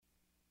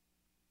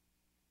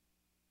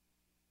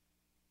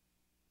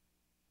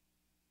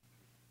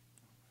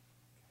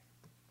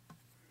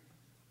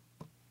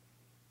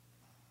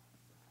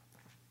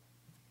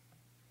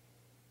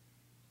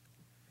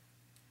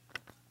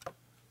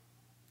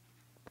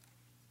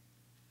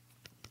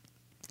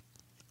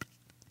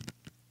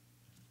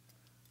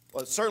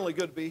Well, it's certainly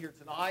good to be here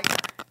tonight,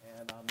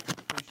 and I'm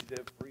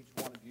appreciative for each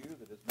one of you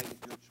that has made it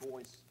your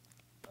choice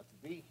to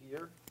be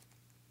here.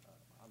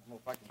 I don't know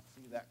if I can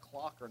see that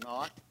clock or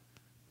not.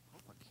 I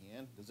hope I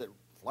can. Does it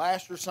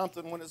flash or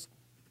something when it's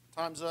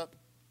time's up?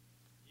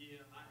 Yeah,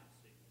 I can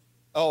see it.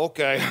 Oh,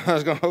 okay. I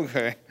was going,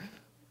 okay.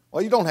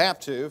 Well, you don't have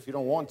to if you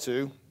don't want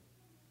to.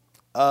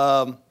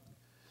 I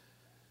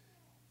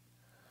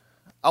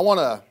want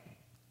to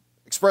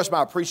express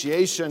my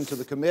appreciation to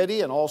the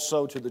committee and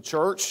also to the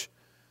church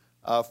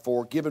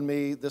for giving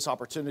me this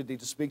opportunity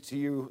to speak to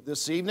you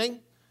this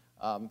evening.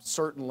 I'm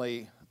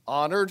certainly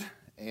honored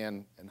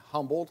and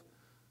humbled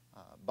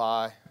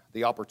by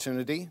the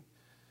opportunity.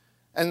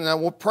 And I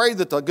will pray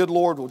that the good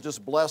Lord will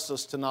just bless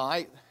us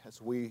tonight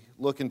as we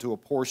look into a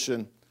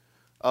portion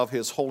of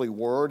His holy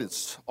word.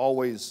 It's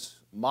always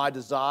my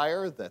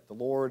desire that the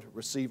Lord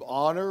receive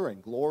honor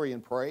and glory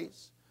and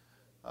praise.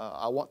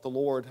 I want the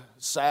Lord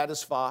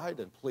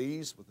satisfied and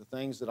pleased with the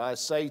things that I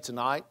say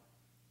tonight.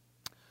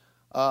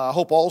 I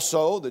hope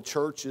also the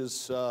church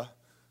is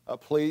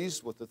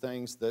pleased with the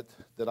things that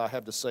I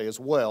have to say as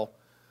well.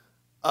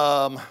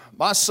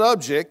 My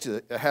subject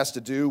has to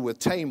do with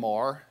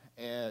Tamar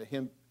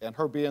and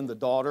her being the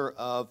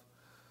daughter-in-law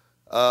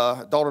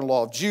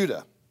of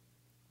Judah.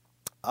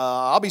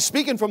 I'll be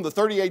speaking from the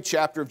 38th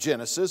chapter of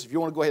Genesis. If you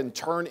want to go ahead and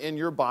turn in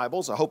your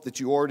Bibles, I hope that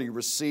you already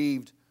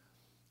received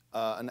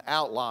an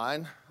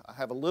outline. I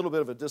have a little bit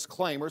of a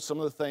disclaimer. Some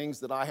of the things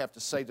that I have to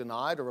say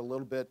tonight are a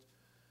little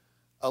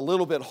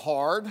bit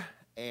hard,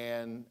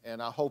 and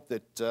I hope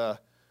that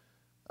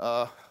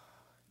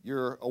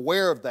you're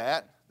aware of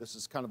that. This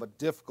is kind of a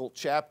difficult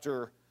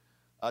chapter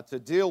to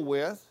deal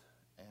with,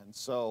 and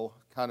so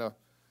kind of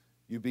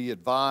you be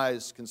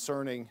advised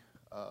concerning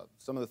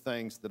some of the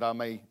things that I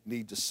may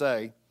need to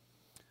say.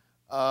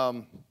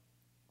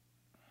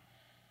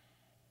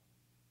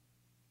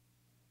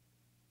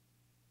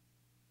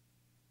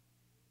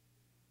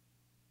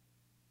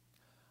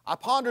 I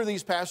pondered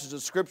these passages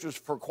of Scriptures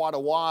for quite a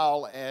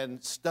while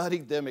and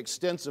studied them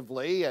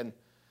extensively, and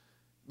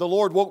the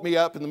Lord woke me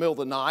up in the middle of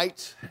the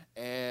night,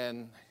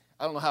 and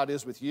I don't know how it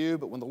is with you,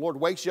 but when the Lord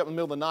wakes you up in the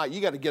middle of the night,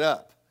 you got to get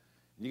up.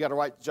 You got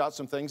to jot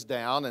some things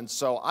down, and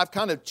so I've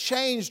kind of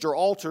changed or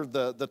altered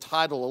the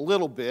title a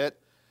little bit,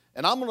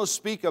 and I'm going to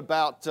speak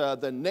about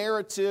the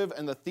narrative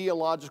and the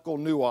theological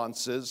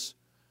nuances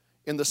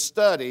in the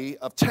study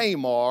of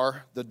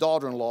Tamar, the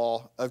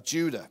daughter-in-law of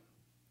Judah.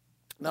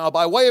 Now,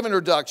 by way of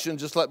introduction,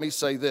 just let me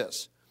say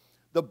this.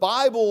 The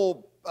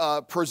Bible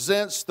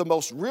presents the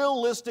most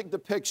realistic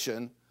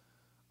depiction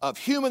of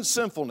human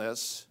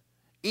sinfulness,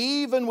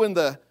 even when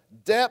the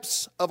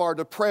depths of our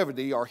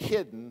depravity are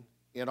hidden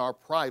in our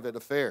private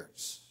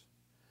affairs.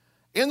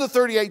 In the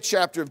 38th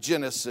chapter of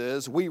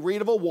Genesis, we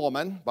read of a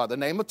woman by the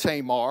name of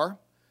Tamar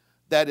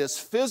that is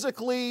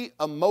physically,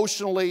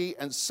 emotionally,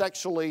 and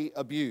sexually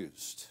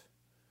abused,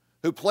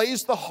 who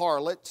plays the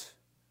harlot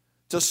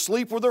to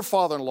sleep with her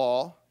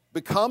father-in-law,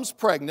 becomes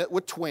pregnant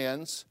with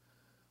twins,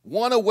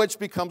 one of which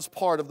becomes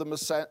part of the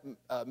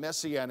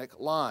messianic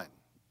line.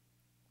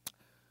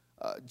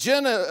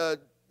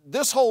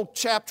 This whole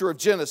chapter of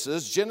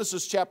Genesis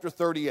chapter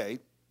 38,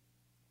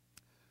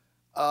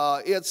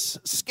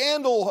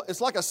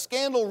 it's like a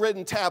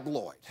scandal-ridden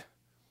tabloid.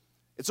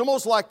 It's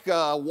almost like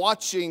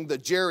watching the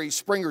Jerry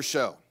Springer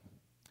show.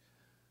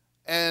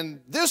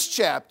 And this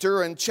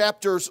chapter and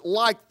chapters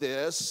like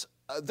this,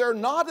 they're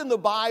not in the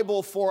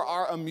Bible for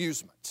our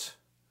amusement.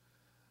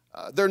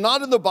 They're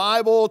not in the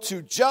Bible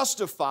to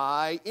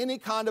justify any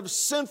kind of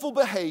sinful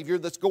behavior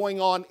that's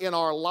going on in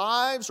our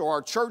lives or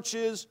our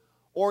churches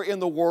or in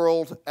the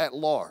world at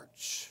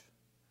large.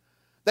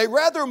 They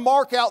rather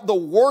mark out the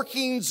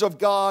workings of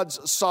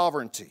God's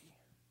sovereignty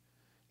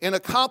in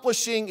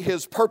accomplishing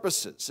His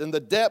purposes in the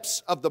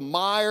depths of the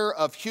mire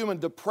of human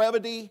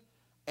depravity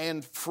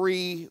and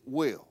free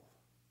will.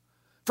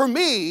 For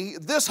me,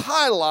 this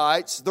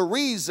highlights the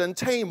reason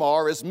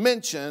Tamar is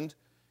mentioned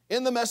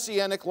in the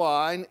Messianic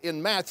line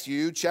in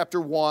Matthew chapter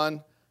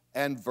 1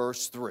 and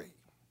verse 3.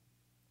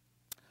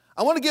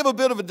 I want to give a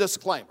bit of a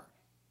disclaimer.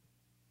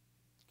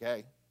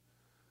 Okay?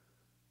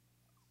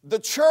 The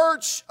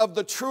church of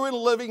the true and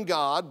living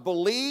God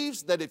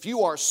believes that if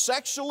you are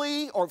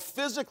sexually or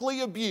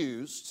physically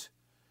abused,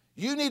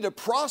 you need to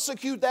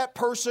prosecute that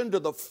person to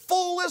the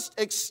fullest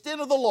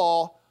extent of the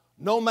law,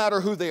 no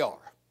matter who they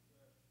are.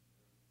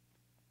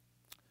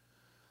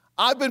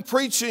 I've been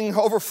preaching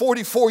over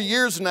 44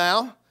 years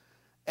now,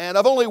 and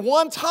I've only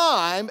one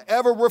time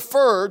ever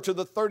referred to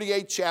the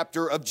 38th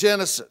chapter of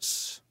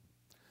Genesis.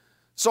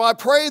 So I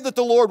pray that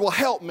the Lord will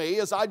help me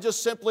as I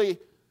just simply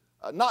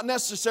not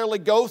necessarily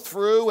go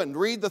through and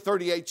read the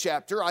 38th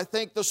chapter. I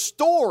think the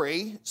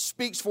story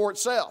speaks for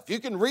itself. You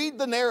can read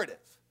the narrative.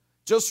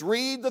 Just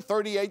read the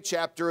 38th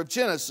chapter of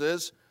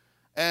Genesis,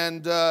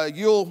 and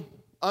you'll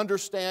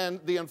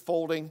understand the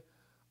unfolding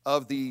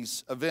of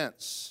these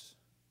events.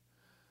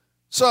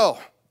 So,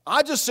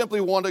 I just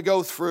simply want to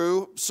go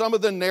through some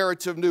of the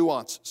narrative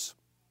nuances.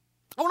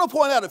 I want to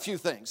point out a few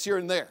things here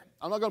and there.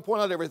 I'm not going to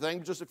point out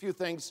everything, just a few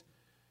things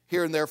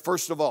here and there.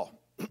 First of all,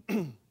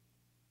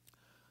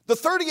 the The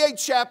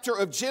 38th chapter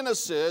of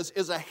Genesis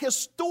is a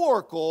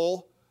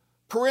historical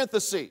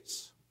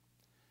parenthesis.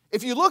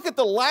 If you look at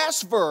the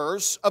last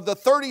verse of the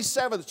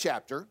 37th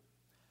chapter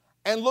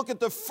and look at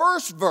the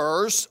first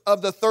verse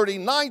of the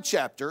 39th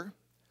chapter,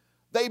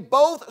 they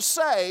both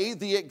say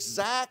the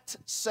exact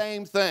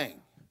same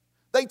thing.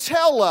 They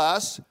tell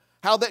us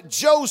how that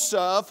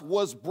Joseph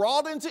was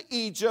brought into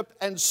Egypt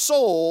and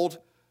sold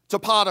to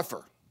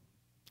Potiphar.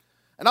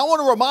 And I want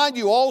to remind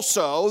you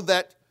also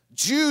that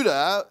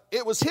Judah,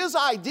 it was his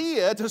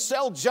idea to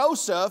sell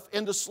Joseph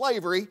into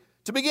slavery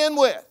to begin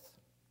with.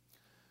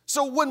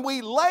 So when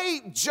we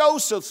lay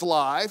Joseph's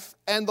life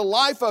and the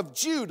life of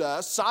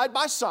Judah side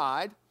by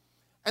side,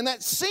 and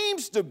that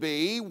seems to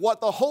be what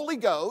the Holy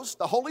Ghost,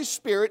 the Holy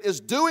Spirit, is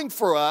doing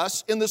for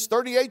us in this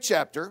 38th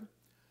chapter,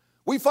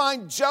 we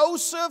find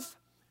Joseph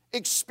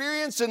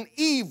experiencing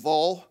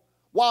evil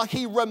while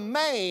he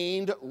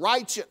remained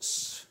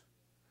righteous.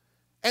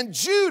 And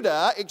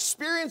Judah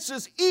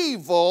experiences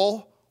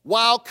evil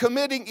while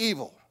committing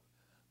evil.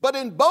 But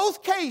in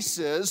both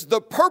cases, the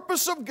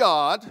purpose of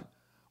God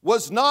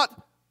was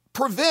not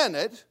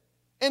prevented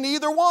in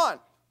either one.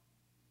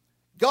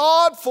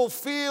 God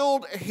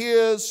fulfilled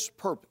his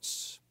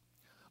purpose.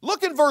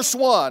 Look at verse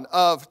 1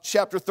 of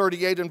chapter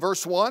 38 and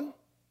verse 1.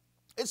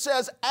 It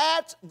says,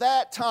 at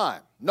that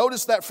time.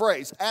 Notice that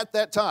phrase, at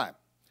that time.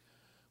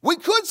 We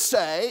could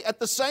say at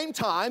the same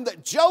time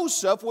that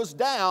Joseph was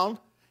down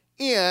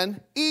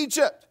in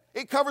Egypt.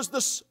 It covers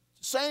the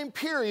same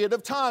period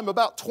of time,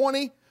 about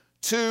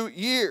 22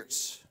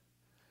 years.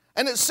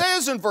 And it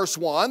says in verse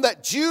 1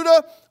 that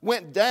Judah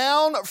went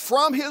down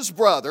from his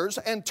brothers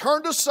and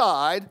turned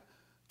aside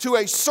to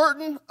a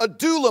certain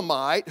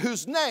Adulamite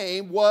whose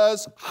name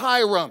was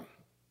Hiram.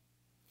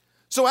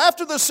 So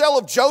after the sale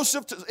of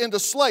Joseph into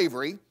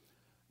slavery,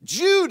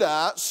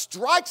 Judah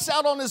strikes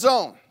out on his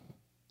own.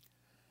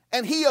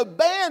 And he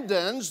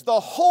abandons the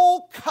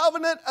whole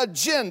covenant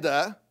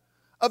agenda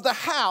of the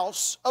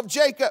house of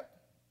Jacob.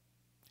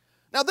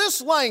 Now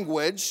this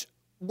language,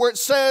 where it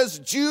says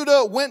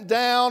Judah went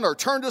down or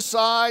turned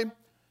aside,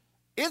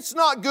 it's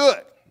not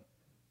good.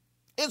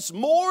 It's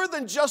more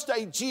than just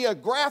a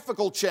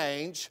geographical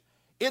change,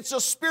 it's a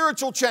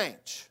spiritual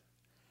change.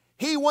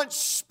 He went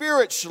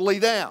spiritually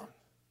down.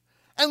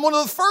 And one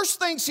of the first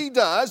things he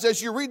does,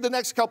 as you read the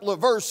next couple of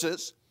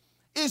verses,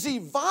 is he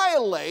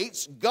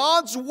violates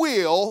God's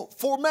will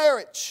for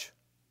marriage.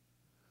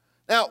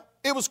 Now,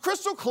 it was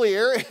crystal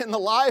clear in the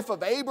life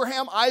of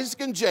Abraham,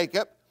 Isaac, and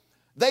Jacob,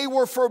 they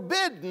were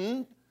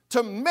forbidden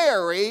to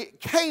marry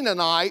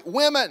Canaanite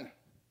women.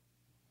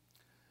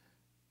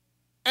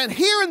 And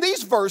here in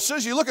these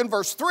verses, you look in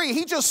verse 3,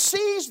 he just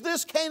sees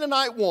this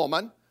Canaanite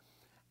woman,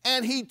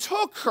 and he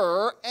took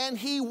her and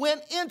he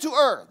went into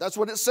her. That's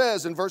what it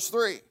says in verse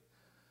 3.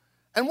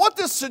 And what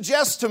this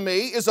suggests to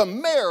me is a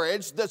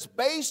marriage that's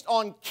based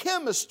on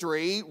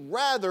chemistry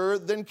rather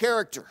than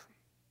character.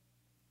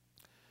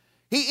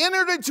 He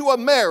entered into a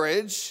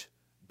marriage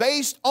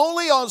based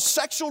only on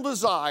sexual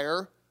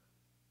desire,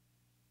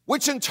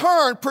 which in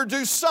turn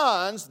produced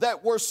sons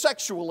that were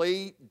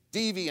sexually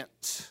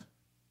deviant.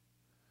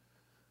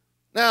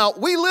 Now,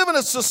 we live in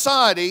a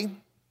society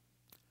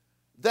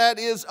that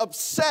is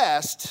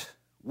obsessed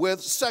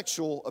with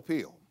sexual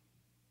appeal,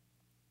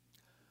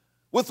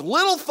 with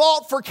little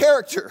thought for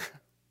character.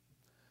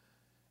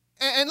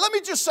 And let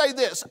me just say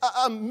this,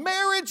 a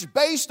marriage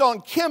based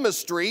on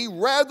chemistry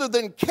rather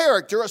than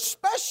character,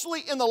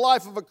 especially in the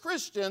life of a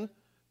Christian,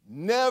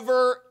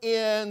 never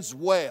ends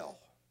well.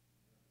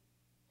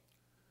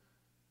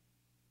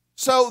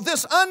 So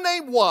this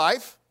unnamed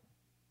wife,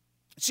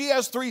 she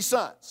has 3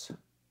 sons.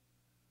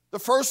 The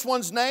first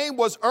one's name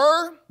was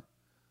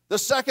the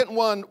second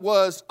one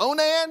was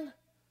Onan,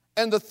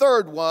 and the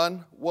third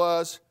one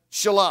was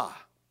Shelah.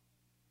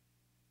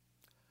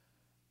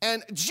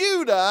 And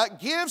Judah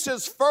gives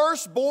his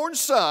firstborn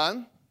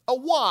son a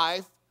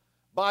wife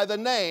by the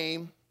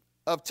name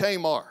of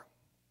Tamar.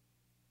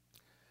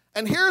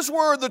 And here's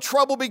where the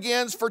trouble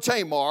begins for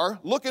Tamar.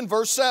 Look in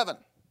verse 7.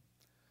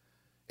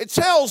 It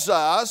tells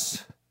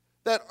us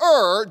that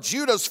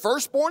Judah's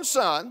firstborn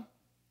son,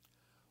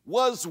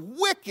 was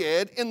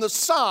wicked in the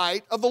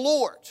sight of the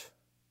Lord,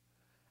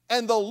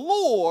 and the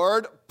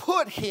Lord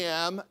put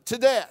him to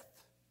death.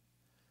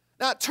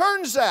 Now, it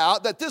turns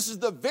out that this is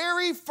the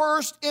very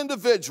first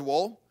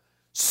individual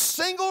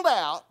singled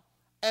out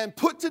and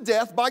put to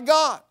death by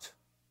God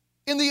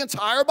in the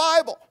entire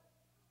Bible.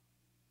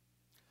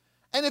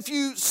 And if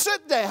you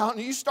sit down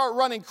and you start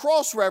running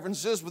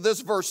cross-references with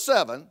this verse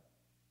 7,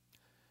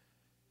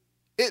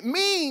 it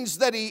means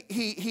that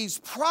he's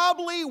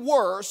probably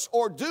worse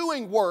or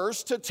doing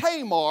worse to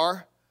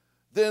Tamar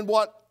than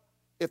what,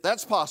 if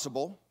that's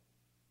possible,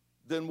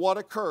 than what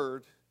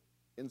occurred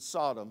in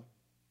Sodom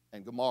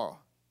and Gomorrah.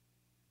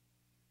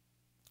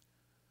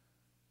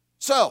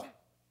 So,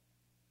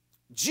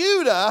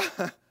 Judah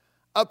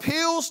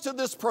appeals to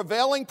this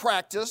prevailing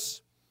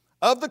practice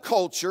of the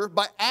culture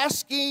by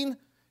asking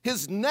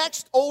his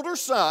next older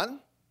son,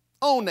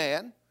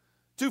 Onan,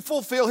 to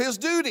fulfill his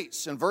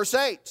duties in verse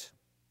 8.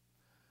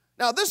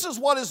 Now, this is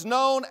what is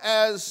known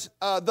as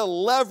the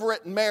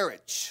levirate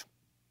marriage.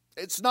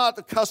 It's not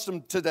a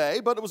custom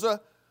today, but it was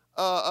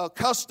a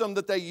custom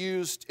that they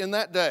used in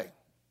that day.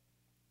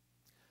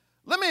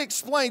 Let me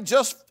explain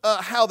just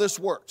how this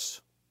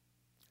works.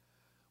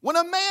 When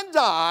a man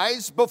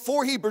dies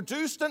before he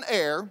produced an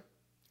heir,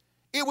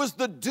 it was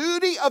the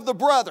duty of the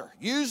brother,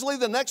 usually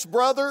the next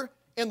brother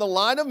in the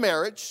line of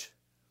marriage,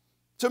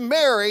 to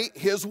marry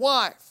his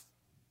wife.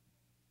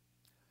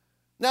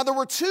 Now, there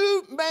were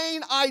two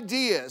main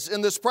ideas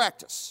in this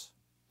practice.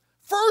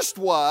 First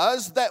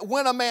was that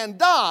when a man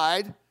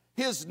died,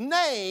 his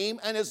name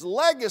and his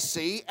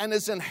legacy and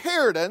his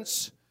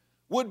inheritance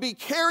would be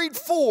carried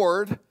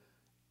forward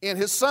in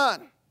his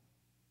son.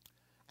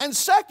 And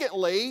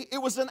secondly,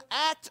 it was an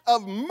act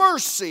of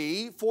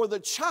mercy for the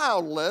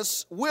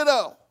childless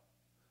widow.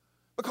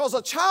 Because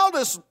a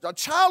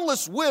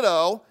childless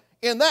widow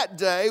in that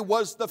day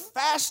was the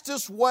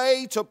fastest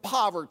way to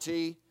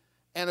poverty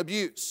and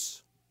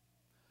abuse.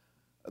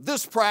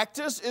 This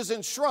practice is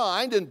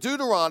enshrined in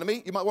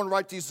Deuteronomy. You might want to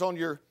write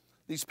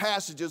these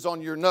passages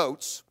on your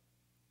notes.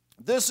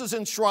 This is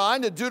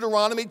enshrined in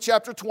Deuteronomy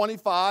chapter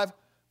 25,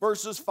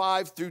 verses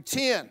 5 through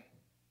 10.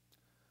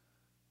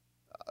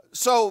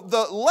 So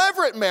the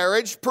levirate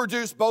marriage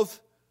produced both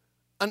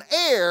an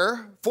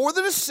heir for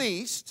the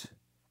deceased,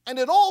 and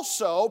it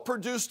also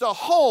produced a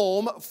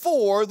home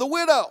for the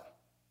widow.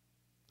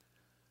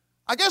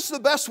 I guess the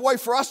best way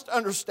for us to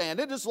understand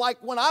it is like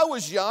when I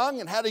was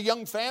young and had a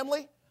young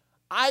family,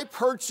 I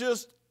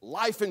purchased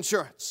life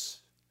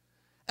insurance.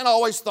 And I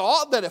always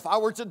thought that if I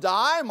were to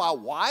die, my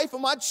wife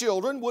and my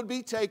children would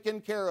be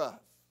taken care of.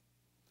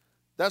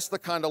 That's the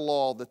kind of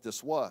law that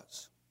this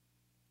was.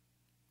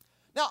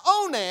 Now,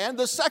 Onan,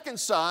 the second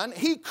son,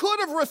 he could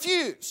have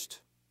refused.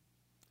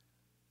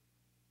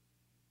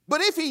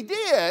 But if he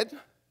did,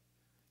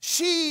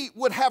 she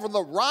would have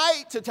the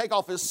right to take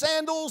off his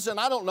sandals and,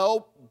 I don't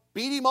know,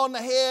 beat him on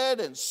the head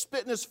and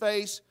spit in his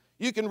face.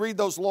 You can read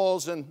those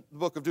laws in the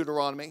book of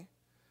Deuteronomy.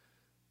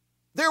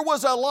 There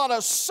was a lot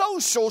of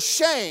social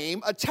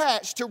shame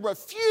attached to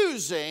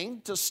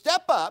refusing to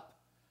step up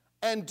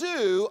and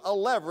do a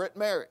levirate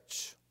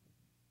marriage.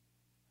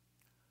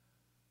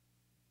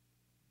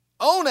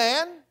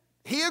 Onan,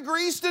 he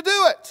agrees to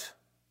do it.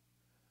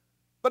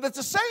 But at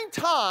the same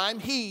time,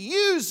 he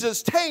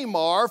uses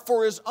Tamar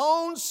for his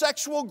own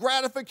sexual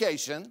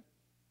gratification,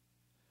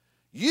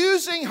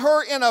 using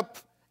her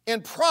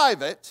in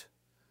private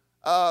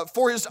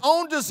for his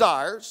own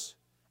desires,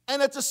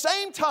 and at the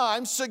same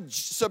time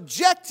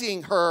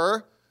subjecting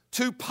her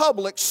to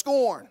public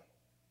scorn.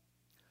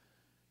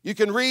 You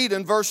can read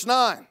in verse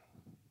 9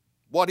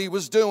 what he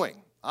was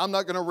doing. I'm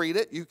not going to read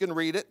it. You can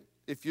read it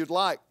if you'd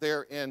like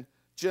there in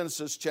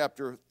Genesis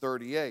chapter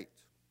 38.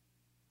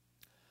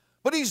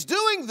 But he's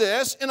doing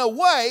this in a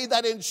way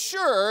that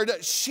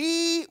ensured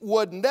she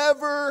would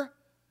never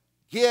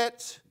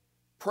get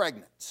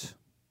pregnant.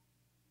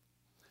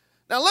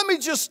 Now let me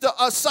just,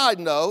 a side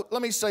note,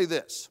 let me say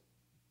this.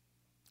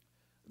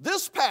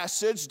 This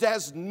passage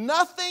has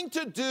nothing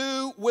to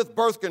do with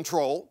birth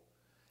control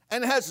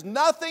and has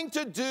nothing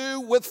to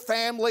do with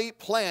family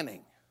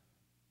planning.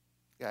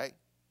 Okay?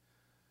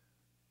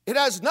 It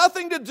has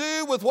nothing to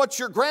do with what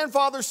your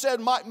grandfather said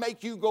might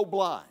make you go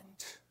blind.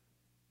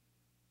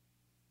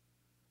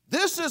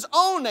 This is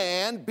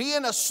Onan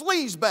being a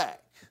sleazebag.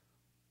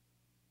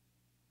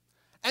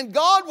 And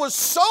God was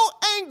so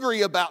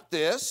angry about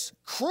this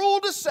cruel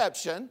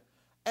deception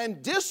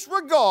and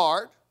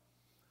disregard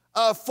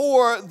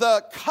for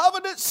the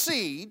covenant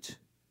seed,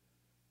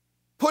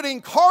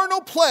 putting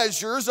carnal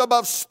pleasures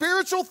above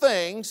spiritual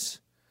things,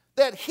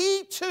 that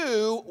he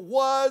too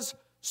was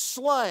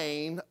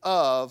slain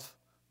of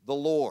the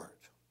Lord.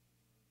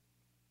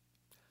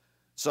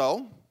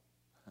 So,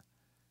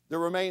 there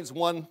remains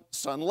one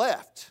son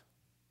left,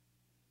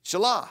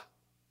 Shelah.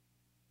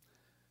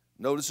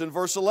 Notice in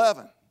verse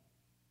 11.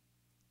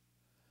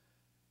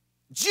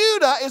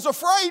 Judah is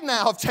afraid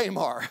now of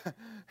Tamar.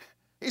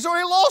 He's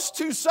already lost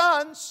two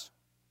sons.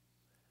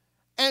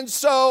 And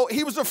so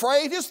he was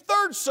afraid his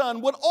third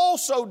son would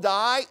also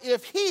die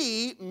if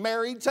he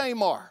married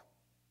Tamar.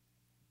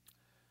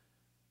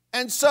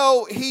 And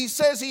so he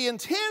says he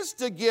intends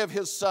to give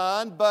his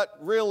son, but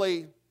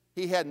really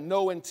he had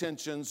no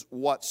intentions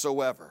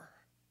whatsoever.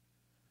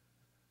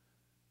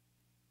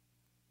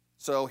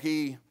 So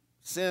he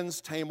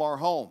sends Tamar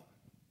home.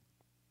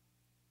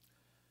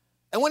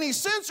 And when he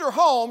sends her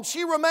home,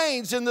 she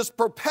remains in this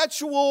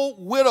perpetual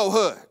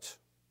widowhood.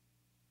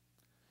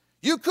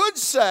 You could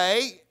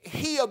say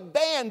he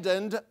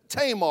abandoned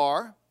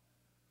Tamar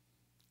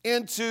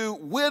into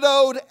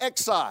widowed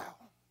exile.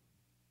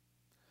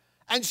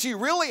 And she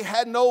really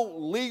had no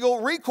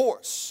legal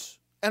recourse,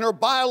 and her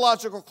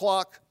biological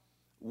clock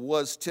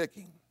was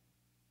ticking.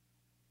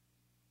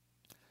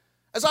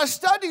 As I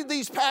studied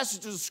these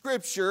passages of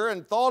Scripture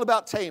and thought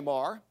about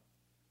Tamar,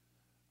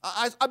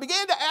 I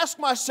began to ask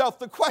myself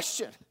the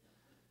question,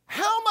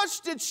 how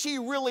much did she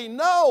really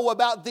know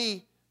about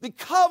the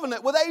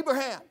covenant with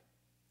Abraham?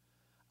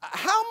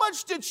 How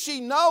much did she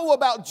know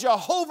about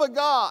Jehovah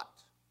God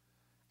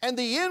and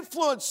the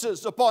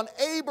influences upon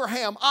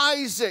Abraham,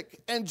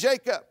 Isaac, and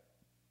Jacob.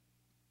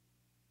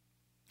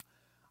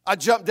 I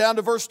jumped down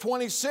to verse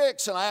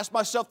 26 and I asked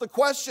myself the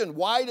question,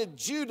 why did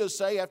Judah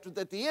say at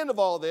the end of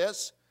all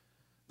this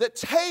that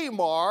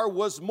Tamar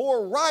was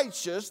more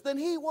righteous than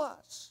he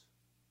was?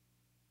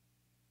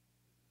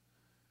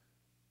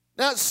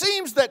 Now it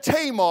seems that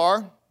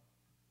Tamar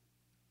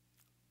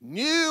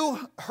knew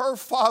her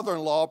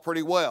father-in-law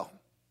pretty well.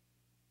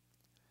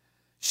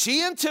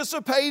 She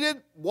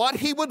anticipated what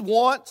he would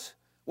want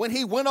when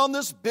he went on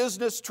this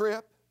business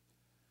trip,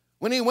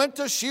 when he went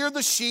to shear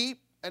the sheep.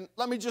 And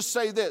let me just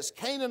say this,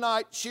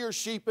 Canaanite shear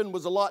sheeping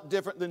was a lot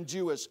different than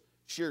Jewish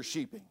shear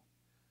sheeping.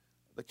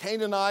 The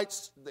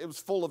Canaanites, it was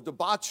full of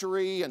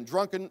debauchery and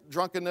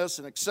drunkenness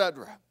and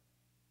etc.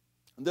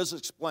 And this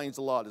explains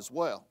a lot as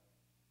well.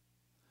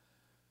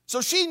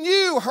 So she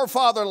knew her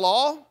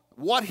father-in-law,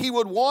 what he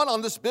would want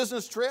on this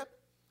business trip.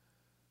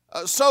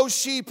 So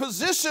she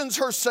positions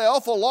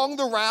herself along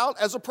the route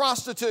as a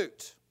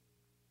prostitute.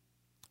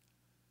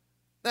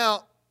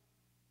 Now,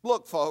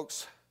 look,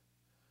 folks.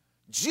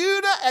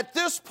 Judah at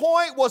this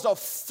point was a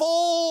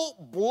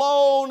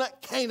full-blown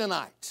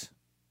Canaanite.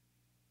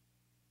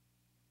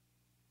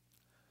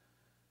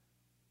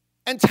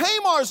 And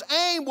Tamar's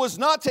aim was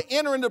not to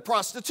enter into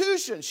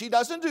prostitution. She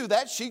doesn't do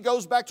that. She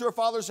goes back to her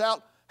father's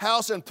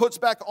house and puts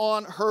back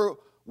on her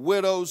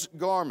widow's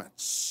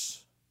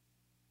garments.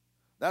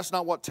 That's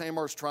not what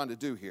Tamar's trying to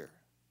do here.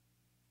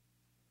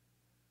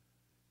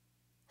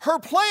 Her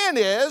plan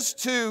is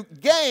to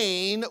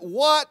gain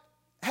what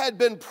had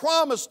been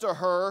promised to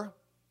her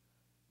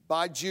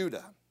by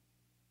Judah.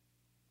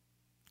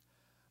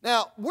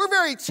 Now, we're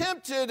very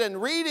tempted in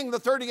reading the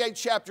 38th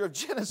chapter of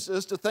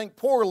Genesis to think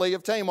poorly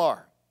of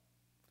Tamar.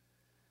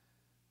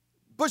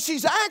 But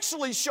she's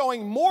actually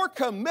showing more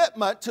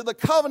commitment to the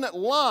covenant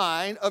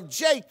line of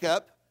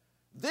Jacob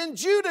than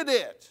Judah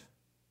did.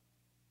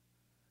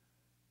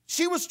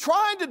 She was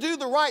trying to do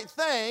the right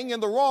thing in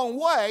the wrong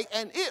way,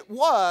 and it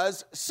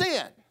was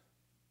sin.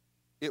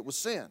 It was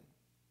sin.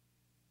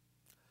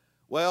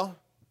 Well,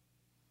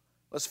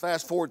 let's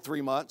fast forward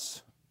 3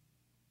 months.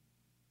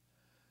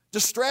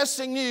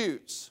 Distressing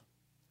news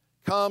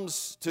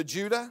comes to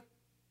Judah.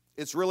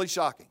 It's really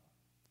shocking.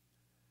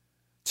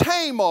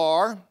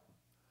 Tamar,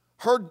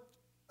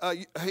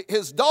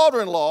 his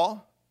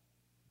daughter-in-law,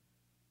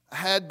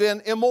 had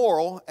been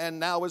immoral and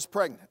now is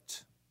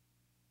pregnant.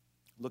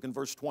 Look in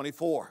verse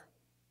 24.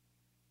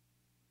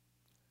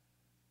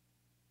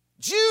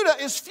 Judah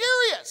is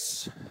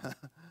furious.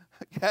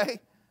 Okay?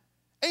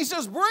 And he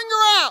says, bring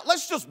her out.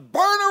 Let's just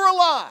burn her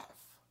alive.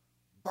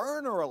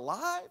 Burn her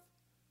alive?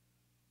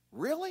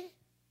 Really?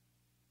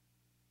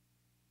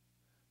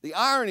 The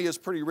irony is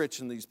pretty rich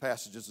in these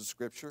passages of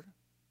Scripture,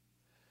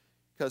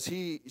 because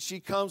she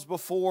comes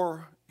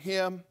before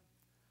him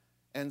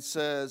and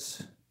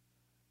says,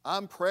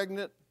 I'm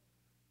pregnant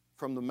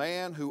from the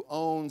man who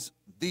owns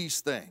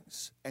these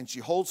things. And she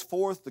holds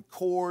forth the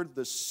cord,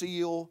 the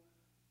seal,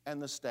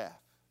 and the staff.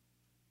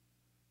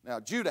 Now,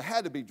 Judah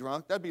had to be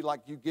drunk. That'd be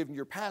like you giving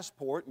your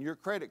passport and your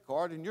credit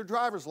card and your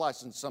driver's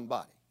license to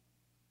somebody.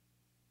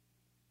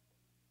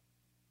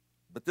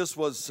 But this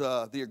was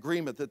the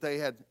agreement that they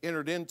had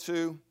entered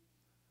into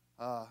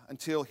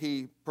until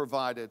he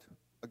provided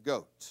a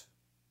goat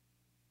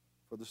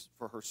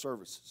for her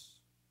services.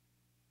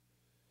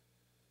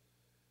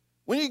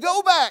 When you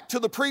go back to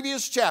the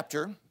previous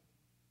chapter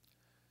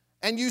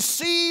and you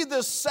see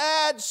this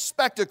sad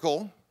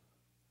spectacle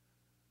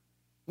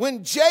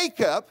when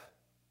Jacob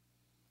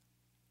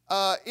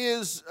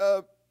is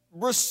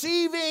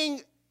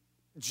receiving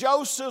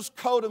Joseph's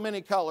coat of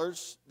many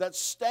colors that's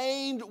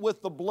stained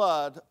with the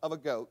blood of a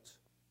goat.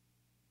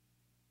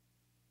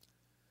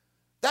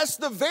 That's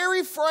the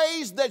very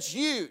phrase that's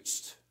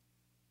used.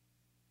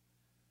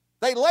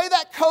 They lay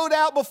that coat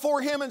out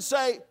before him and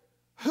say,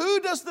 who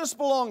does this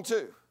belong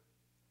to?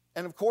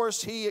 And of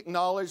course he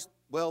acknowledged,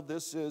 well,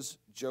 this is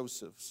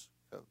Joseph's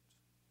coat.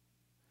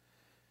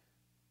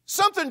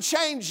 Something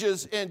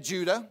changes in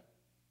Judah,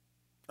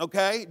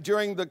 okay,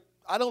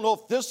 I don't know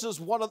if this is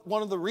one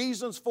of the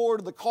reasons for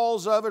it, or the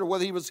cause of it, or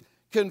whether he was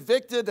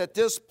convicted at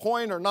this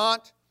point or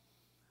not.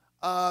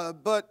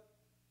 But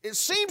it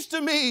seems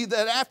to me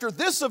that after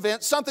this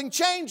event, something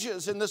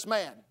changes in this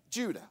man,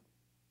 Judah.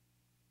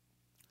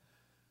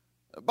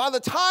 By the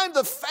time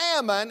the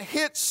famine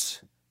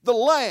hits the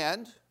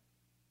land,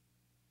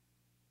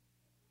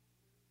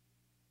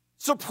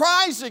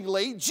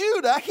 surprisingly,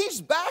 Judah,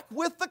 he's back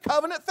with the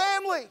covenant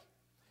family.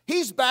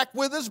 He's back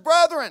with his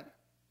brethren.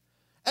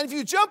 And if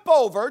you jump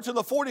over to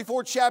the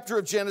 44th chapter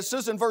of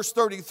Genesis in verse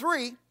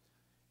 33,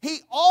 he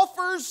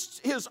offers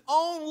his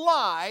own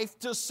life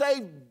to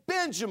save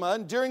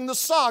Benjamin during the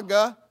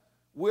saga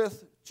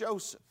with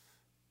Joseph.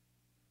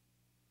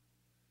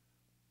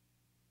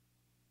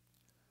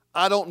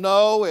 I don't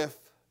know if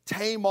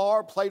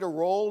Tamar played a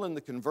role in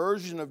the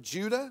conversion of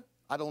Judah.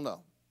 I don't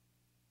know.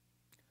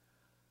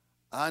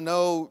 I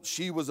know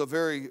she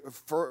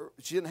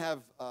didn't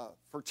have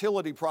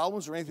fertility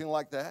problems or anything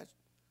like that.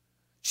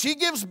 She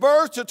gives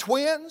birth to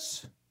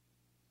twins.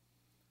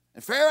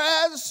 And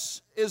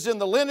Pharez is in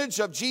the lineage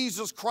of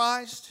Jesus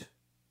Christ.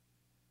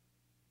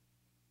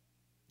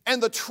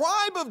 And the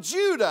tribe of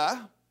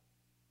Judah,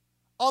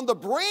 on the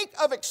brink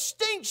of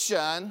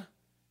extinction,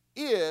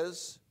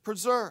 is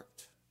preserved.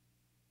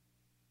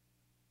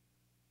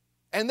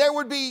 And there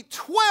would be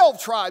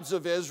 12 tribes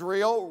of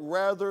Israel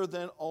rather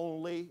than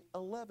only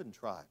 11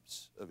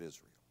 tribes of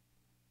Israel.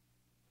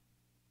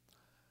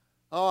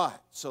 All right,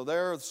 so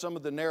there are some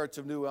of the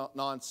narrative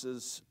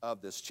nuances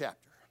of this chapter.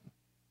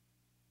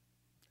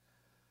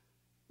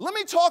 Let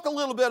me talk a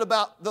little bit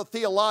about the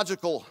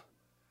theological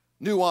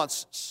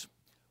nuances.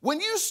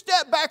 When you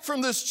step back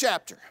from this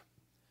chapter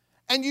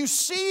and you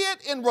see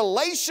it in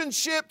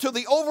relationship to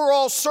the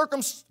overall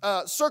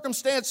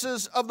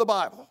circumstances of the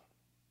Bible,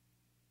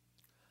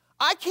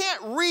 I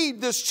can't read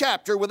this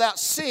chapter without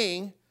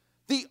seeing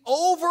the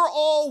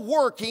overall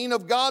working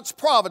of God's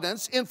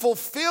providence in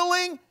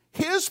fulfilling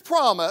His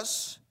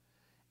promise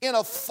in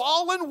a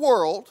fallen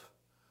world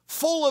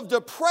full of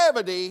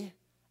depravity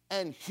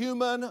and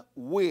human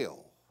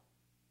will.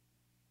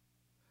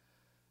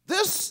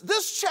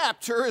 This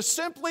chapter is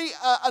simply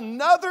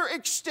another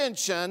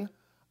extension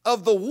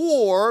of the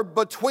war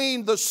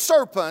between the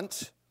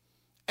serpent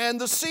and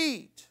the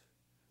seed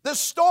that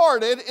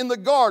started in the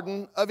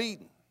Garden of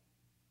Eden.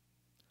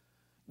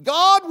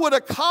 God would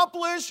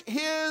accomplish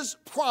His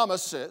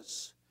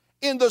promises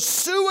in the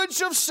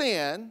sewage of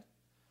sin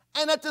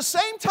and at the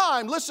same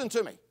time, listen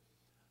to me,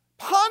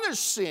 punish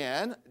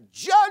sin,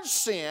 judge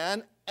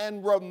sin,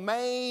 and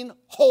remain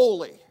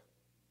holy.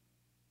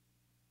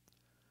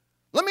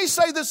 Let me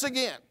say this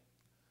again.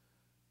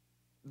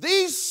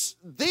 These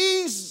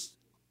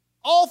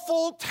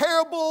awful,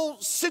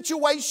 terrible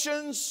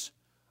situations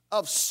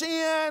of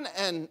sin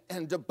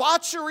and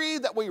debauchery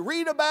that we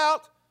read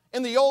about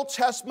in the Old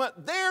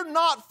Testament, they're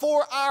not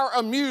for our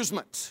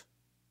amusement.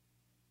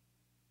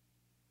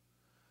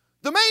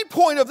 The main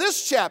point of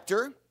this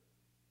chapter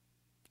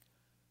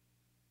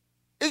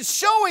is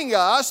showing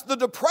us the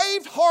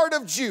depraved heart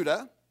of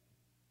Judah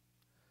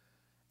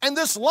and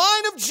this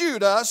line of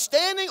Judah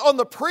standing on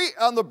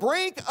the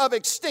brink of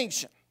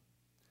extinction.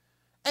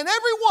 And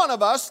every one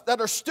of us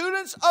that are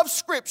students of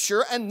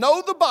Scripture and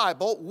know the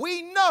Bible,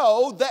 we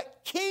know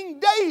that King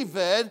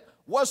David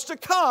was to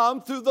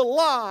come through the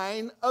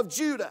line of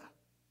Judah.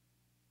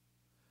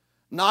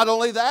 Not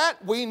only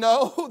that, we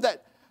know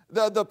that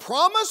the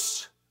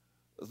promise,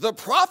 the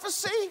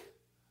prophecy,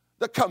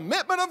 the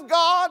commitment of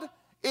God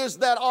is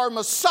that our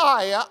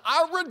Messiah,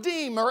 our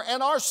Redeemer,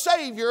 and our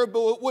Savior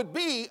would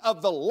be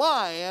of the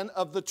Lion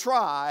of the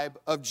tribe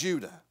of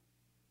Judah.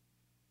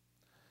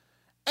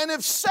 And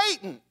if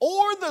Satan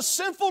or the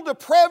sinful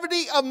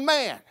depravity of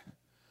man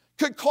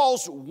could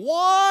cause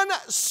one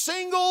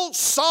single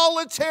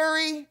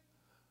solitary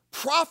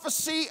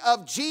prophecy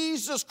of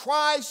Jesus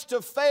Christ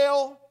to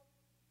fail,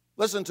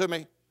 listen to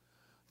me,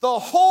 the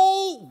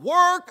whole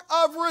work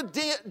of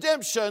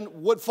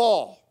redemption would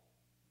fall.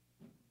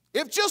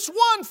 If just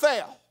one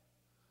fell,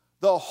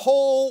 the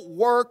whole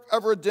work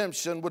of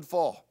redemption would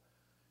fall.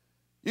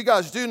 You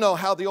guys do know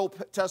how the Old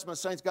Testament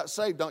saints got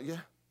saved, don't you?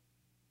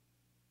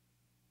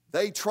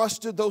 They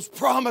trusted those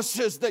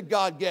promises that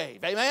God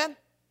gave. Amen?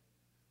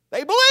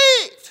 They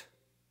believed.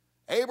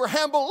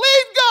 Abraham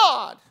believed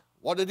God.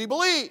 What did he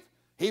believe?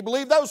 He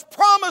believed those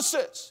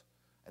promises,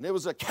 and it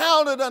was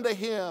accounted unto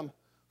him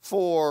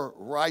for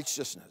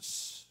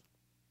righteousness.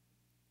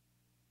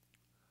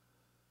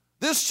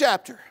 This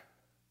chapter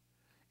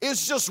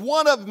is just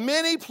one of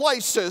many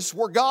places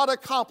where God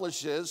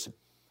accomplishes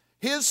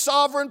His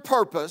sovereign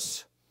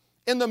purpose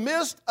in the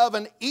midst of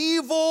an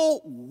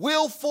evil,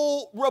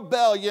 willful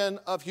rebellion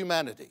of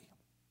humanity.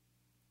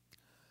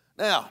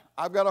 Now,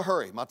 I've got to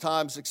hurry. My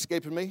time's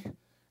escaping me,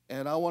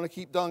 and I want to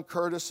keep Don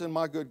Curtis in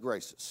my good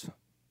graces.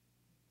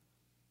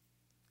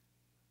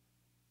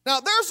 Now,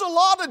 there's a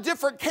lot of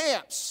different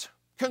camps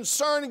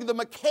concerning the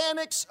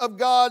mechanics of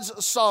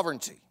God's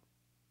sovereignty.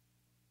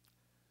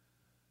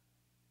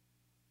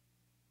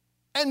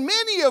 And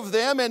many of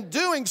them, in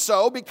doing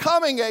so,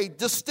 becoming a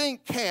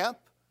distinct camp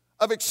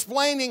of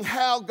explaining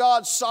how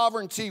God's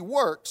sovereignty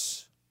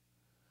works,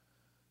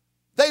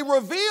 they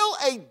reveal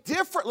a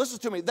different, listen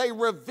to me, they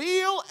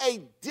reveal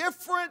a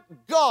different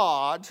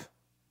God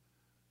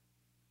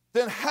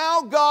than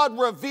how God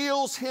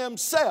reveals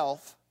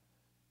Himself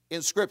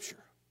in Scripture.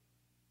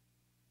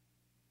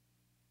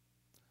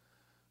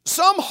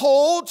 Some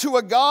hold to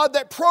a God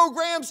that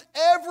programs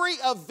every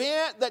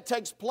event that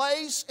takes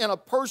place in a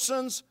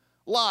person's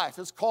life.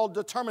 It's called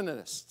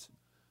determinist,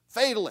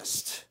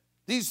 fatalist,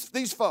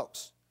 these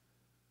folks.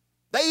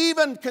 They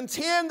even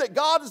contend that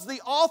God is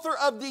the author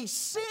of the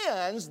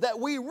sins that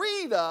we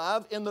read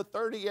of in the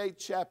 38th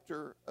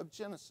chapter of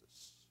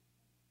Genesis.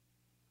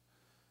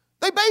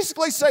 They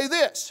basically say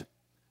this: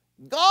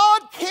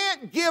 God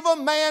can't give a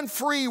man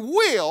free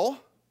will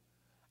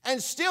and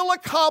still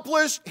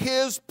accomplish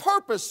His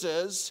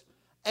purposes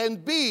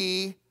and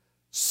be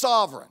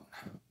sovereign.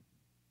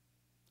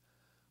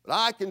 But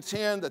I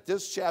contend that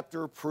this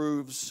chapter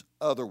proves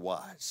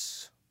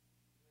otherwise.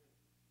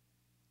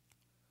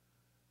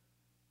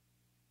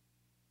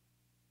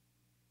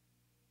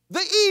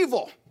 the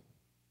evil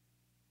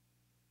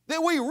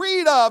that we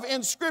read of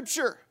in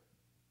Scripture.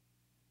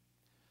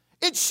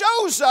 It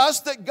shows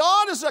us that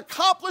God is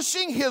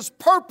accomplishing His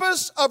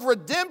purpose of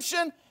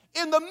redemption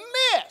in the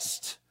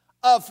midst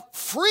of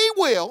free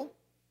will,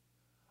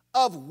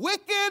 of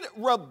wicked,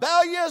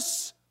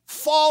 rebellious,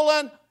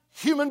 fallen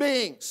human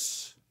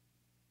beings.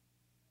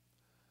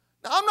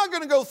 Now, I'm not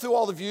going to go through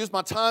all the views.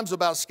 My time's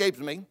about escaped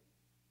me.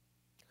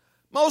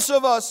 Most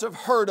of us have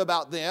heard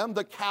about them,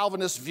 the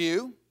Calvinist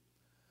view.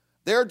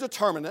 They're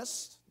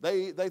determinists.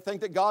 They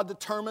think that God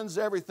determines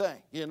everything.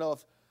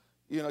 If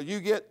you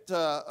get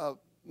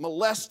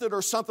molested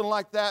or something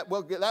like that,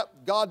 well,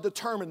 God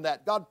determined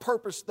that. God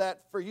purposed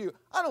that for you.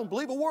 I don't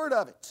believe a word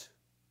of it.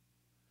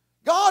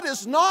 God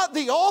is not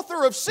the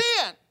author of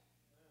sin.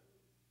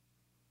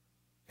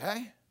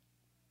 Okay?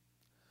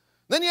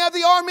 Then you have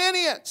the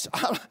Arminians.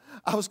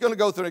 I was going to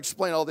go through and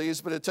explain all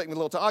these, but it'd take me a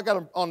little time. I got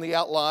them on the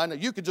outline.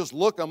 You could just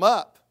look them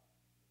up.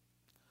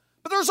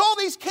 But there's all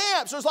these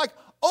camps. There's like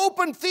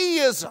open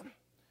theism.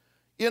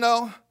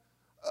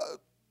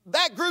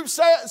 That group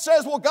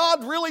says, well,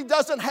 God really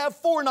doesn't have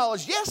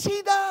foreknowledge. Yes,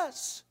 He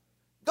does.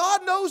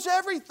 God knows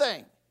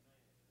everything.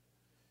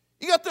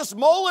 You got this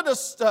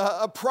Molinist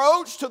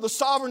approach to the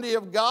sovereignty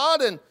of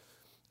God, and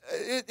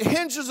it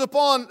hinges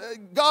upon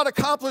God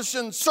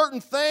accomplishing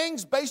certain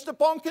things based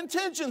upon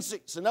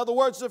contingencies. In other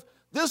words, if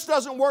this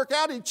doesn't work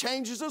out, He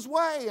changes His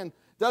way and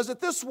does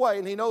it this way,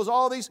 and He knows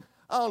all these.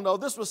 I don't know,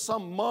 this was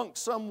some monk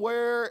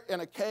somewhere in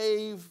a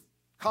cave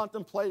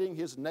contemplating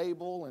his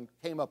navel and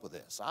came up with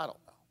this. I don't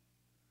know.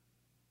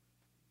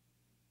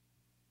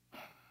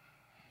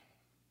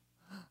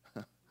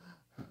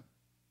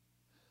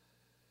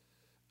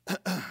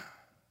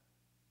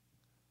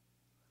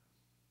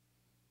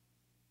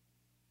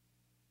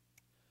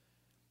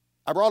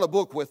 I brought a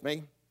book with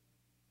me,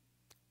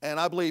 and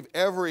I believe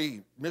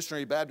every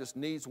missionary Baptist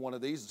needs one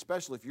of these,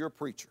 especially if you're a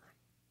preacher.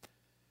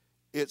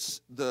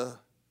 It's The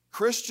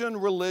Christian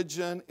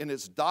Religion in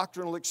Its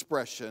Doctrinal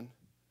Expression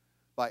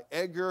by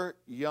Edgar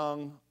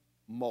Young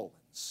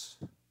Mullins.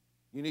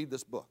 You need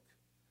this book.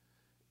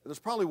 There's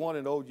probably one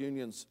in Old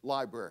Union's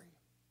library.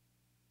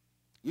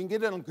 You can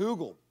get it on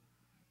Google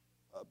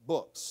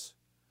books.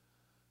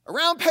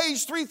 Around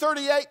page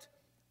 338,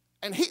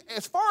 and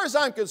as far as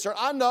I'm concerned,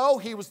 I know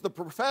he was the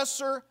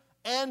professor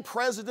and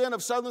president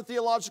of Southern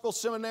Theological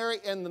Seminary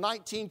in the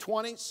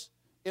 1920s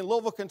in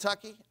Louisville,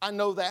 Kentucky. I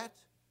know that.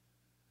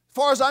 As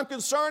far as I'm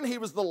concerned, he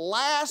was the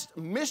last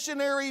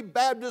missionary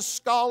Baptist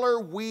scholar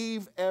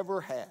we've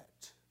ever had.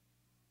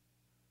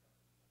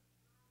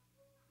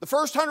 The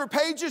first 100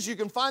 pages, you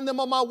can find them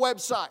on my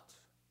website.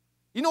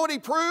 You know what he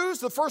proves,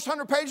 the first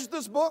 100 pages of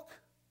this book?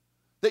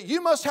 That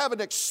you must have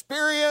an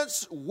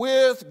experience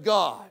with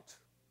God,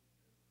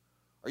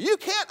 or you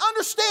can't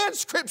understand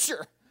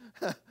Scripture.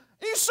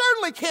 You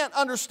certainly can't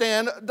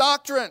understand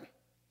doctrine.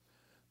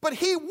 But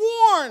he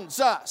warns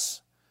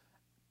us.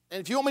 And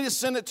if you want me to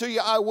send it to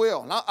you, I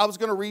will. And I was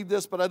going to read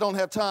this, but I don't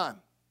have time.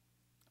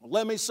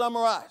 Let me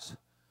summarize.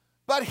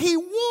 But he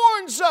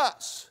warns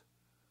us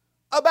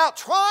about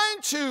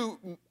trying to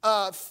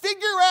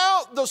figure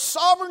out the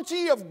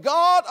sovereignty of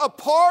God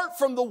apart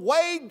from the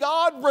way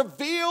God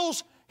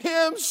reveals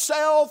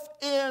Himself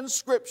in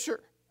Scripture.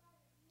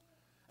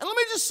 And let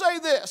me just say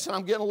this, and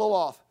I'm getting a little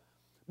off.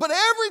 But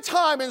every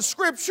time in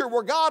Scripture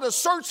where God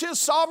asserts His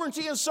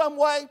sovereignty in some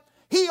way,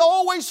 He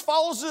always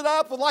follows it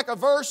up with like a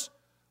verse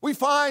we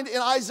find in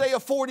Isaiah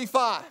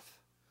 45.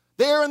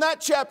 There in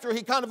that chapter,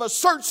 He kind of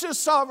asserts His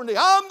sovereignty.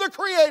 I'm the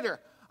Creator.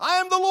 I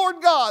am the Lord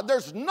God.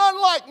 There's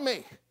none like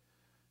me.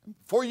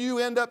 Before you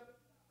end up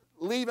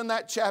leaving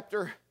that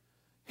chapter,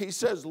 He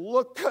says,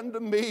 look unto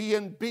me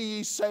and be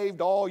ye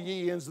saved, all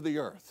ye ends of the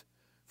earth.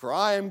 For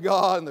I am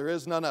God and there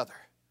is none other.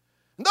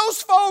 And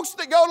those folks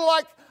that go to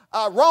like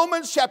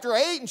Romans chapter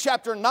 8 and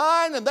chapter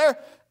 9,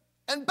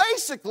 and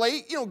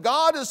basically,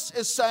 God is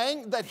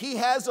saying that He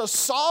has a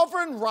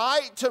sovereign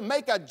right to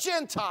make a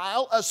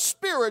Gentile a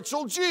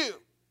spiritual Jew.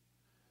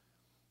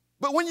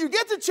 But when you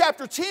get to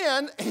chapter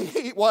 10,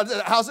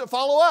 how's it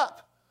follow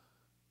up?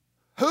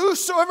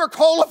 Whosoever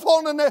calleth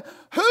on the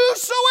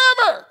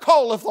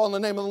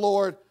name of the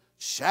Lord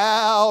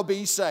shall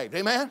be saved.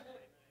 Amen?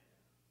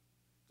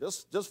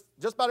 Just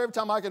about every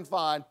time I can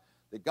find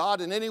that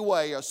God in any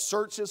way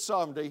asserts His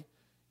sovereignty,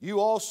 you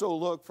also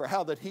look for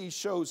how that He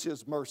shows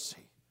His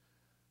mercy.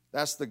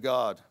 That's the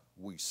God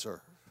we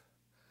serve.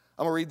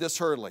 I'm going to read this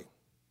hurriedly.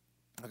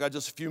 I've got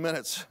just a few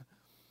minutes.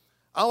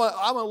 I'm going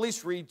to at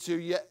least read to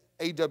you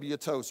A.W.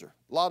 Tozer.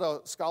 A lot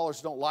of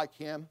scholars don't like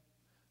him.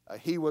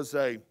 He was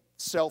a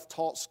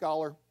self-taught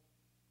scholar.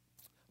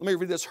 Let me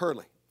read this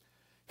hurriedly.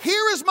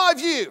 Here is my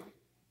view.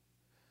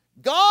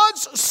 God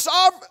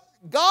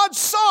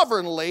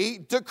sovereignly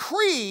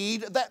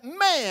decreed that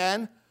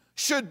man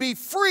should be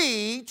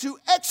free to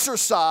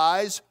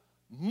exercise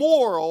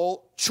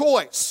moral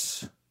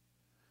choice.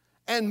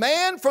 And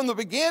man from the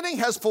beginning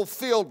has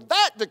fulfilled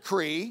that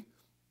decree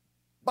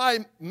by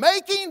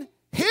making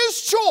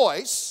his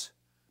choice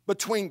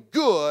between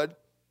good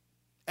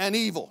and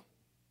evil.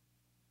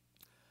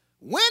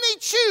 When he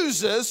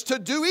chooses to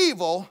do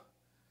evil,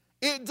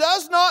 it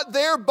does not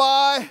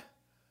thereby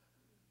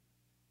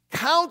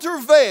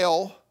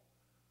countervail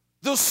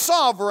the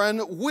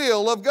sovereign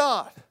will of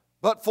God,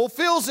 but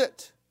fulfills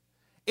it,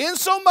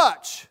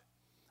 insomuch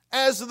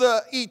as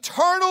the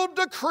eternal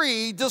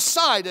decree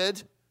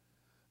decided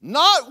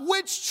not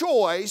which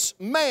choice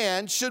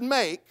man should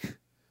make,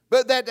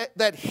 but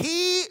that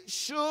he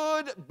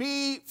should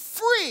be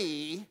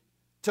free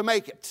to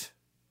make it.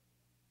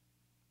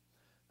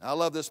 I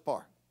love this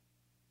part.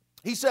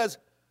 He says,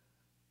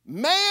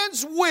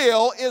 man's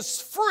will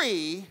is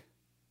free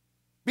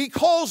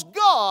because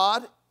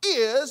God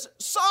is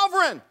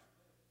sovereign.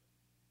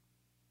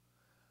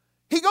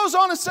 He goes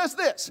on and says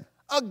this,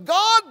 a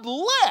God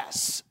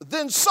less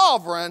than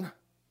sovereign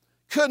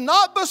could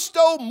not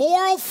bestow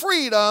moral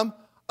freedom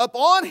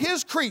upon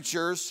his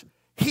creatures.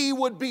 He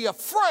would be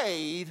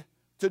afraid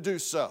to do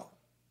so.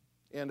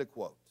 End of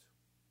quote.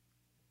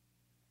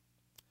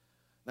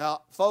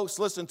 Now, folks,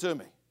 listen to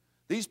me.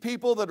 These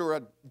people that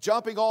are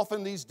jumping off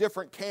in these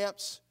different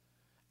camps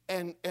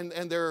and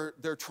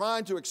they're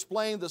trying to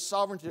explain the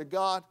sovereignty of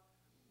God,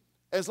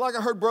 it's like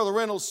I heard Brother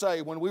Reynolds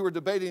say when we were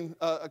debating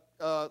a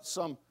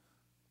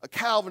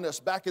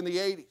Calvinist back in the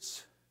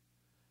 80s.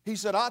 He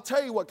said, I'll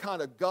tell you what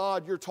kind of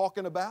God you're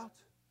talking about.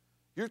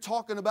 You're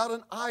talking about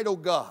an idol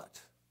God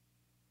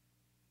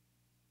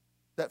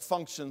that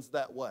functions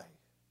that way.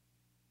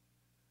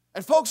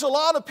 And folks, a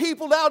lot of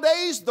people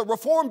nowadays, the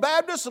Reformed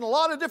Baptists and a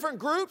lot of different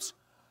groups,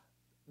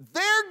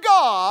 their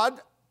God,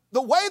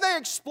 the way they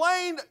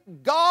explain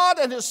God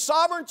and His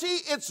sovereignty,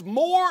 it's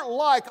more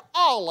like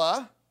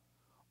Allah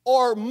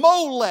or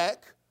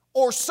Molech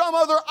or some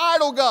other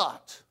idol god.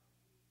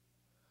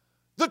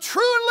 The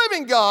true and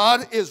living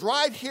God is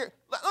right here.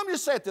 Let me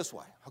just say it this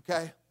way,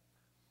 okay?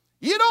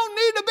 You don't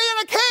need to be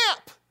in a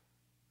camp.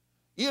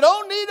 You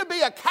don't need to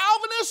be a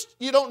Calvinist.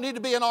 You don't need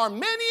to be an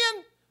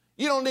Arminian.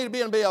 You don't need to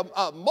be a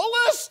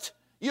Molist.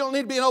 You don't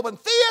need to be an open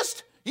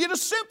theist. You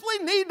just simply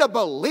need to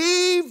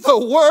believe the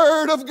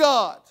Word of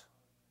God.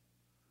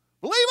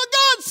 Believe what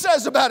God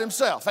says about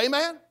Himself.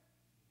 Amen?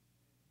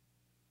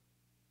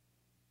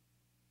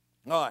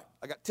 All right,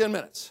 I got 10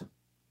 minutes.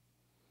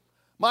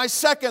 My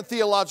second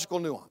theological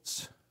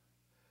nuance.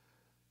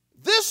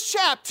 This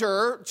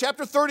chapter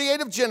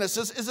 38 of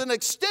Genesis, is an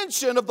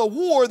extension of the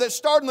war that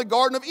started in the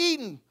Garden of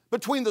Eden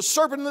between the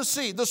serpent and the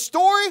seed. The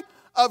story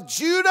of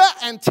Judah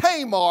and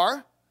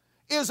Tamar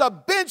is a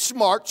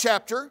benchmark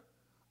chapter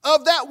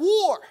of that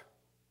war.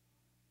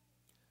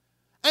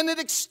 And it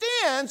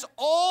extends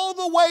all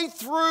the way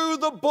through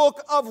the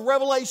book of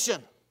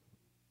Revelation.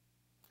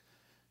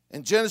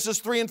 In Genesis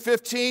 3 and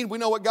 15, we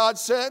know what God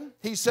said.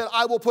 He said,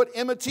 I will put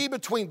enmity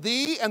between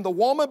thee and the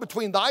woman,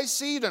 between thy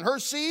seed and her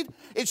seed.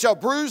 It shall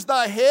bruise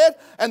thy head,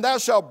 and thou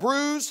shalt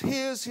bruise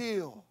his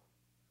heel.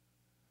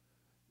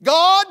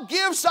 God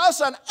gives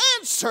us an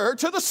answer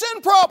to the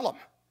sin problem.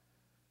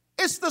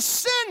 It's the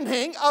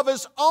sending of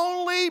His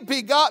only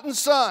begotten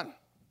Son.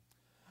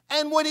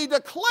 And when He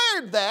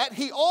declared that,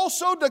 He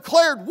also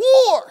declared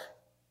war.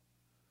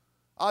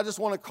 I just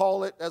want to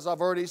call it, as I've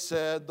already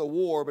said, the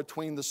war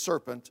between the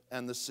serpent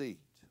and the seed.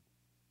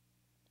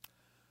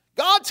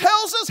 God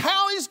tells us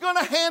how He's going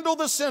to handle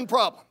the sin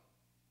problem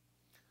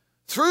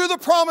through the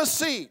promised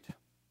seed.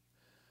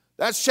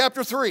 That's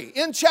chapter 3.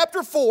 In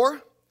chapter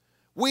 4,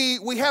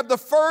 we have the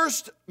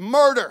first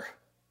murder.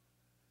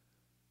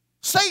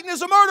 Satan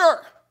is a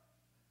murderer.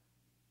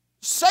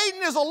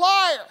 Satan is a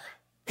liar.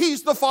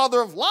 He's the father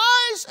of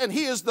lies, and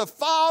he is the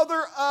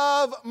father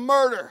of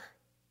murder.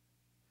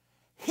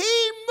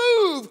 He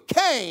moved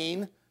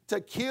Cain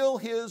to kill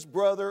his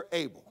brother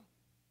Abel.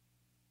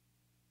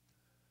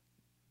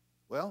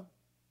 Well,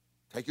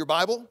 take your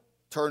Bible,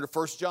 turn to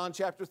 1 John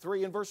chapter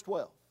 3 and verse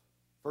 12.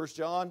 1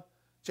 John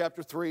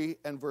chapter 3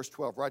 and verse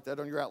 12. Write that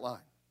on your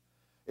outline.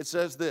 It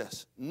says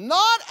this,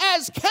 not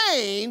as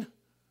Cain,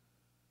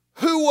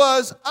 who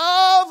was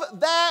of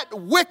that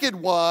wicked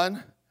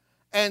one,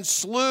 and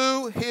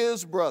slew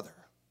his brother.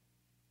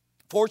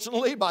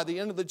 Fortunately, by the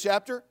end of the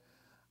chapter,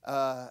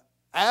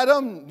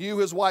 Adam knew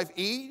his wife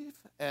Eve,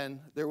 and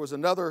there was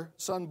another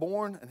son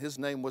born, and his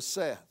name was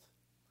Seth.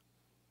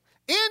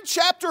 In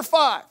chapter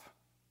 5,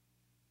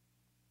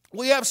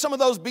 we have some of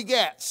those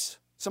begats,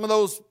 some of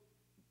those,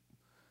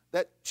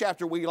 that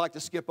chapter we like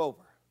to skip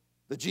over,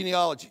 the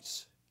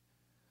genealogies.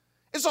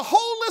 It's a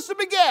whole list of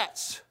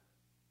begats.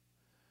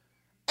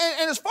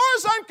 And as far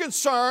as I'm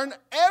concerned,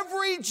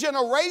 every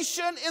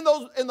generation in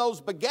those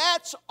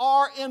begats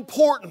are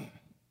important.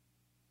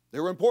 They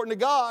were important to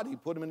God. He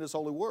put them in His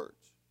holy words.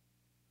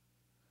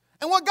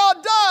 And what God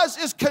does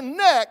is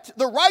connect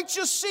the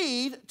righteous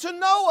seed to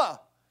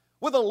Noah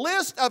with a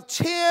list of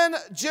 10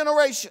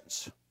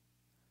 generations.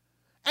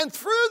 And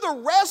through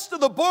the rest of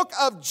the book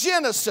of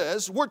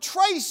Genesis, we're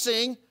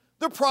tracing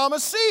the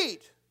promised seed.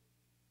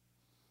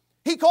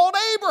 He called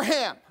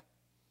Abraham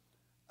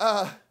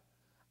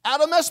out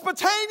of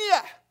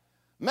Mesopotamia,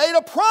 made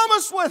a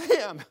promise with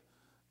him,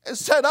 and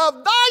said,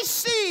 of thy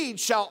seed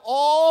shall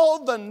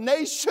all the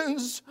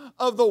nations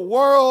of the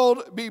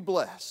world be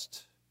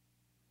blessed.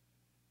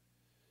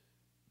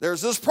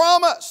 There's this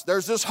promise,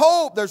 there's this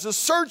hope, there's this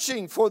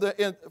searching for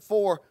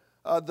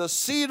the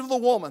seed of the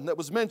woman that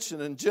was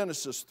mentioned in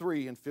Genesis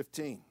 3 and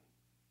 15.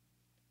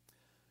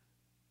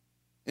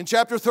 In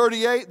chapter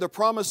 38, the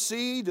promised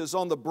seed is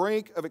on the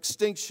brink of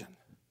extinction.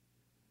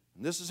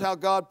 And this is how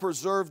God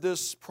preserved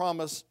this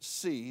promised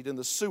seed in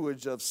the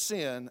sewage of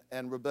sin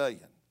and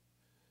rebellion.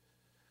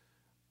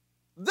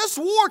 This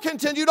war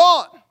continued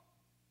on.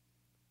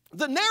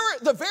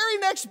 The very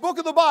next book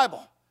of the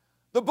Bible,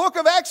 the book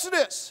of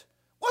Exodus,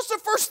 what's the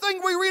first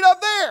thing we read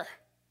up there?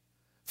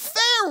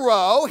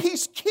 Pharaoh,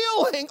 he's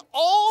killing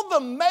all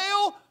the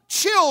male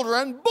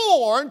children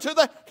born to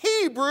the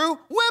Hebrew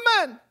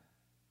women.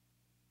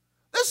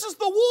 This is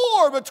the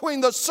war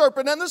between the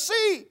serpent and the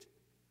seed.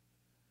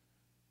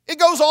 It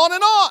goes on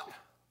and on.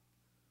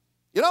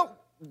 You know,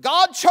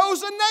 God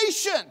chose a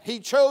nation. He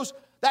chose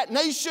that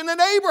nation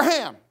in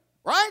Abraham,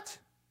 right?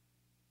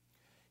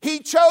 He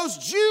chose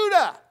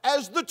Judah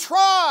as the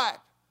tribe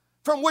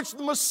from which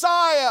the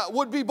Messiah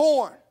would be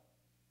born.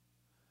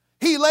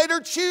 He later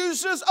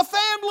chooses a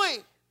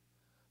family,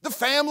 the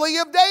family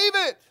of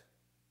David.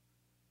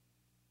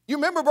 You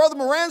remember Brother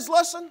Moran's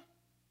lesson?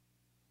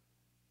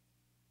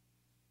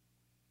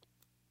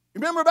 You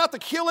remember about the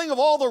killing of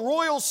all the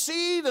royal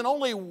seed and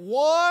only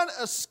one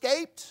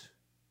escaped?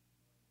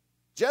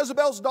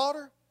 Jezebel's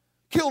daughter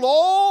killed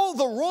all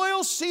the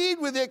royal seed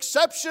with the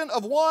exception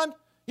of one.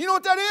 You know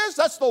what that is?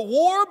 That's the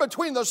war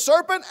between the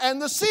serpent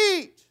and the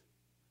seed.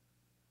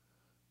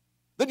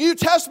 The New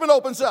Testament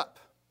opens up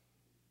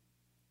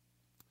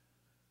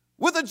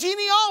with the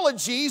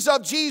genealogies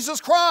of Jesus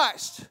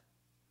Christ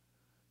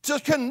to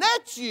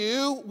connect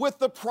you with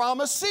the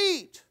promised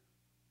seed.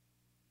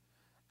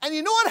 And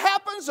you know what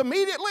happens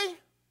immediately?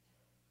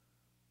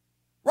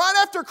 Right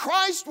after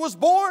Christ was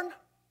born,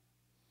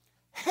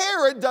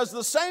 Herod does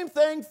the same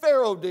thing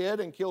Pharaoh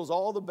did and kills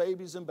all the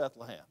babies in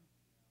Bethlehem.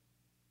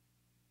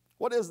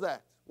 What is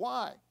that?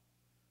 Why?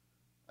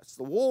 That's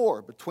the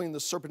war between the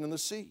serpent and the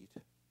seed.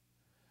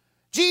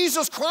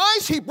 Jesus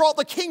Christ, He brought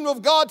the kingdom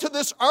of God to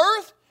this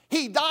earth.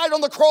 He died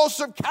on the cross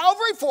of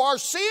Calvary for our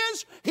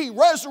sins. He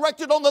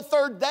resurrected on the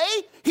third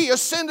day. He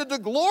ascended to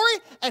glory,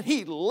 and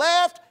He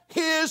left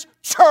His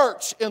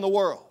church in the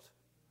world.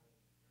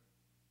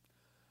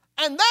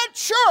 And that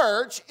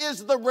church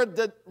is the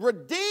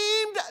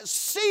redeemed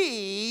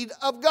seed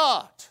of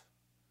God,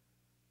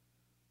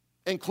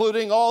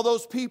 including all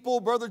those people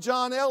Brother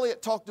John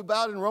Elliott talked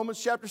about in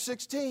Romans chapter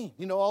 16.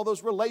 You know, all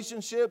those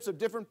relationships of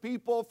different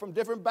people from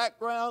different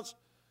backgrounds,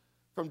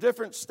 from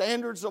different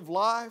standards of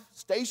life,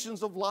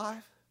 stations of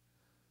life.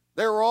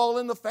 They were all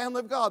in the family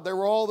of God. They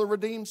were all the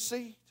redeemed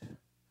seed.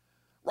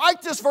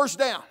 Write this verse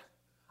down.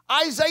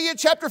 Isaiah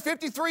chapter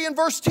 53 and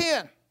verse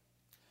 10.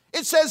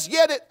 It says,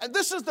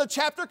 this is the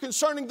chapter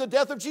concerning the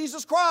death of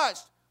Jesus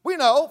Christ. We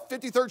know,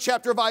 53rd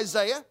chapter of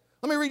Isaiah.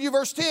 Let me read you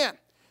verse 10.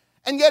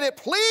 And yet it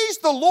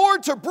pleased the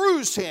Lord to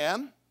bruise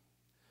him.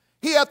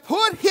 He hath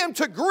put him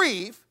to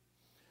grief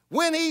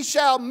when he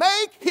shall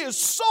make his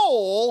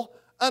soul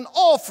an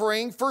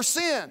offering for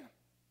sin.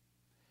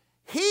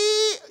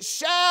 He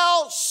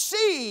shall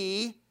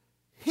see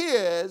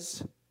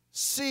his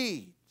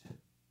seed.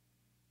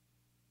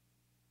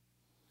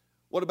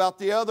 What about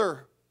the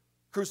other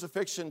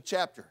crucifixion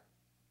chapter?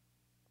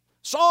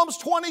 Psalms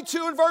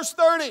 22 and verse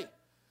 30.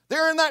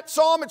 There in that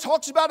psalm, it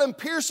talks about him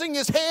piercing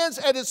his hands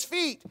and his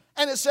feet.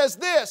 And it says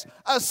this,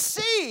 a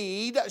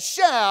seed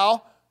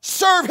shall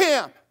serve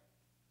him.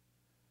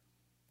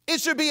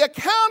 It should be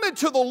accounted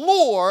to the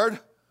Lord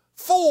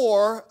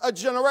for a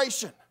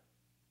generation.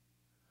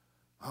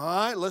 All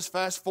right, let's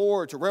fast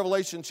forward to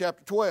Revelation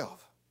chapter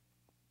 12.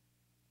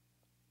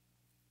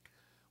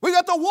 We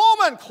got the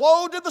woman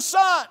clothed in the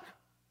sun.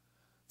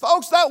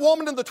 Folks, that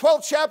woman in the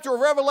 12th chapter of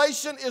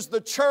Revelation is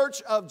the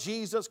church of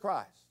Jesus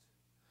Christ.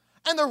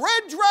 And the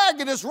red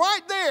dragon is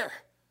right there.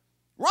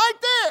 Right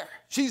there.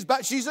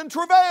 She's in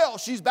travail.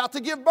 She's about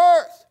to give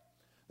birth.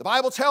 The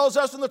Bible tells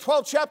us in the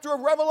 12th chapter of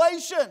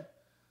Revelation,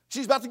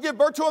 she's about to give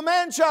birth to a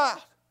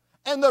man-child.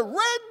 And the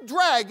red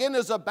dragon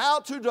is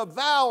about to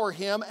devour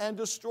him and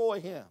destroy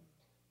him.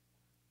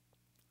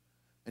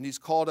 And he's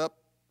caught up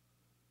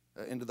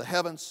into the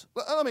heavens.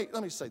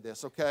 Let me say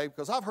this, okay?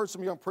 Because I've heard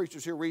some young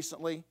preachers here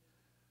recently,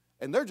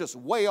 and they're just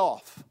way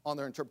off on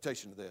their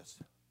interpretation of this.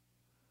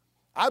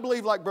 I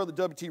believe like Brother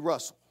W.T.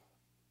 Russell,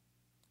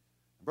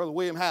 Brother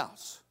William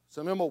House,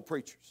 some of them old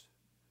preachers.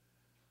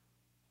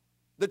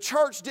 The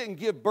church didn't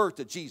give birth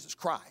to Jesus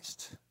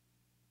Christ.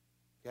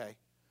 Okay?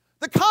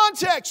 The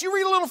context, you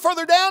read a little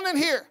further down in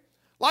here,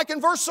 like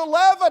in verse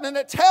 11, and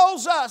it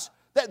tells us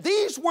that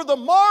these were the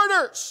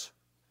martyrs.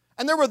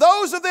 And there were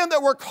those of them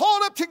that were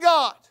called up to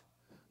God.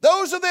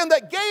 Those of them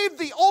that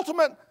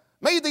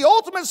made the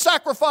ultimate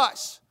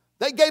sacrifice.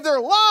 They gave their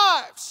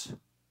lives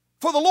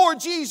for the Lord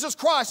Jesus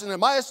Christ. And in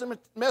my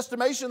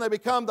estimation, they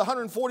become the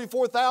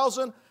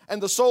 144,000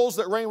 and the souls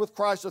that reign with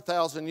Christ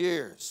 1,000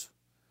 years.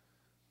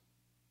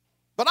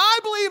 But I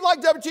believe,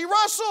 like W.T.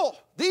 Russell,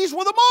 these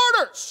were the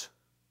martyrs.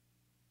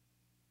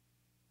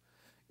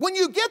 When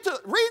you get to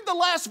read the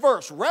last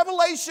verse,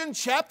 Revelation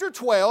chapter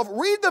 12,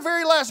 read the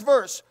very last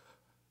verse.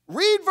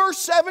 Read verse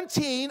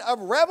 17 of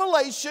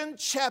Revelation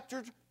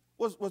chapter.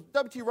 Was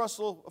W.T.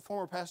 Russell a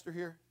former pastor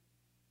here?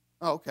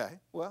 Oh, okay.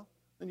 Well,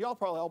 then y'all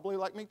probably all believe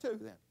like me too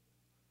then.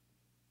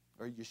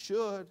 Or you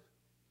should.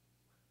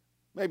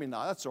 Maybe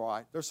not. That's all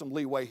right. There's some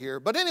leeway here.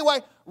 But anyway,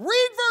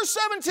 read verse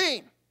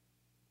 17.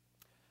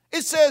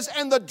 It says,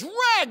 and the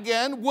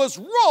dragon was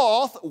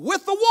wroth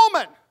with the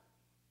woman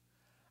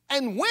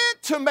and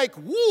went to make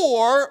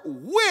war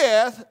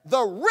with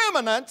the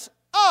remnant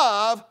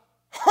of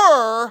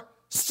her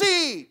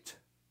seed,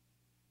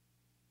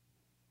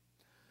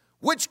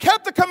 which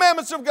kept the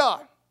commandments of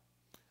God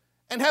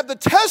and have the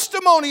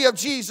testimony of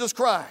Jesus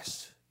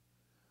Christ.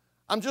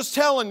 I'm just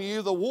telling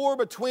you, the war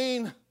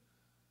between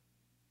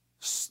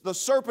the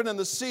serpent and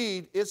the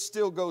seed, it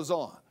still goes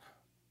on.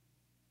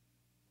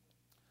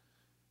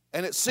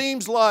 And it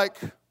seems like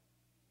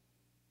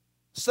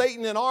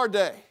Satan in our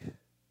day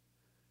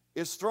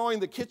is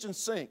throwing the kitchen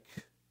sink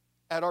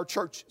at our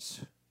churches.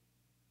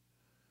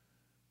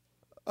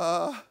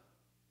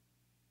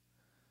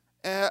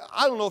 And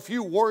I don't know if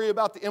you worry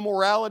about the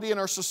immorality in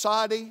our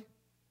society.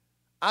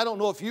 I don't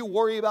know if you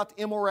worry about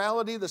the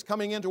immorality that's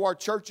coming into our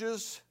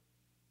churches,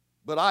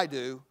 but I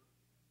do.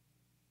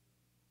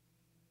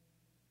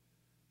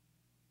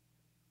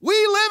 We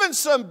live in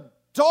some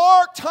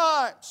dark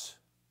times,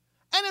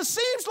 and it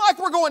seems like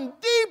we're going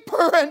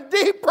deeper and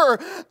deeper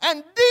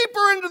and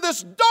deeper into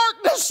this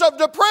darkness of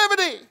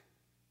depravity.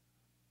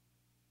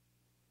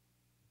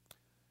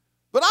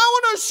 But I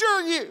want to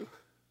assure you,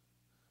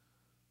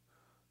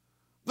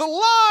 the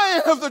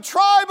Lion of the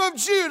tribe of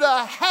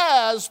Judah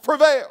has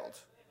prevailed.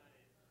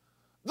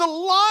 The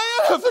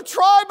Lion of the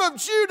tribe of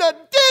Judah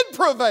did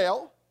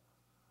prevail.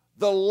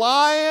 The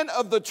Lion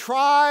of the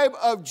tribe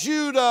of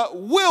Judah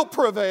will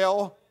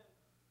prevail.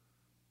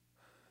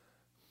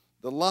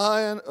 The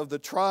Lion of the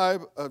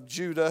tribe of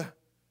Judah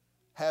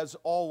has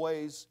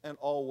always and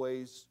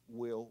always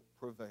will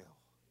prevail.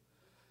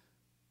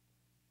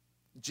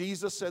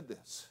 Jesus said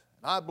this,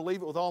 and I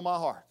believe it with all my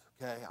heart.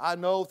 Okay, I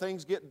know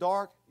things get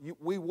dark.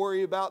 We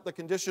worry about the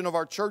condition of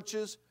our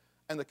churches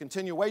and the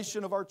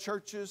continuation of our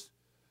churches.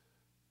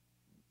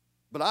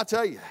 But I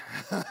tell you,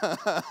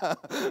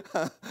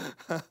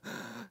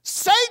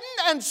 Satan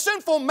and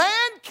sinful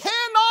man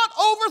cannot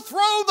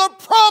overthrow the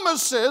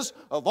promises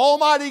of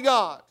Almighty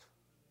God.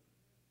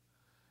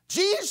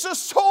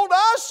 Jesus told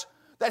us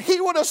that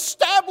He would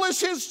establish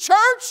His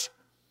church.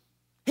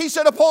 He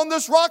said, upon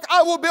this rock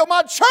I will build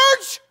my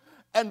church,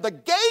 and the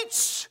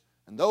gates,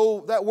 and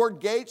though that word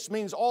gates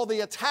means all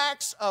the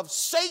attacks of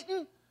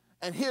Satan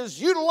and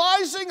his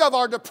utilizing of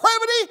our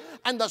depravity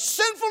and the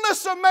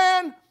sinfulness of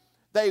man,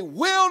 they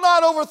will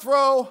not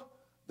overthrow,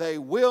 they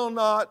will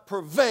not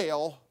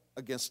prevail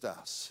against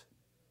us.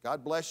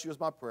 God bless you is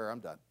my prayer. I'm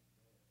done.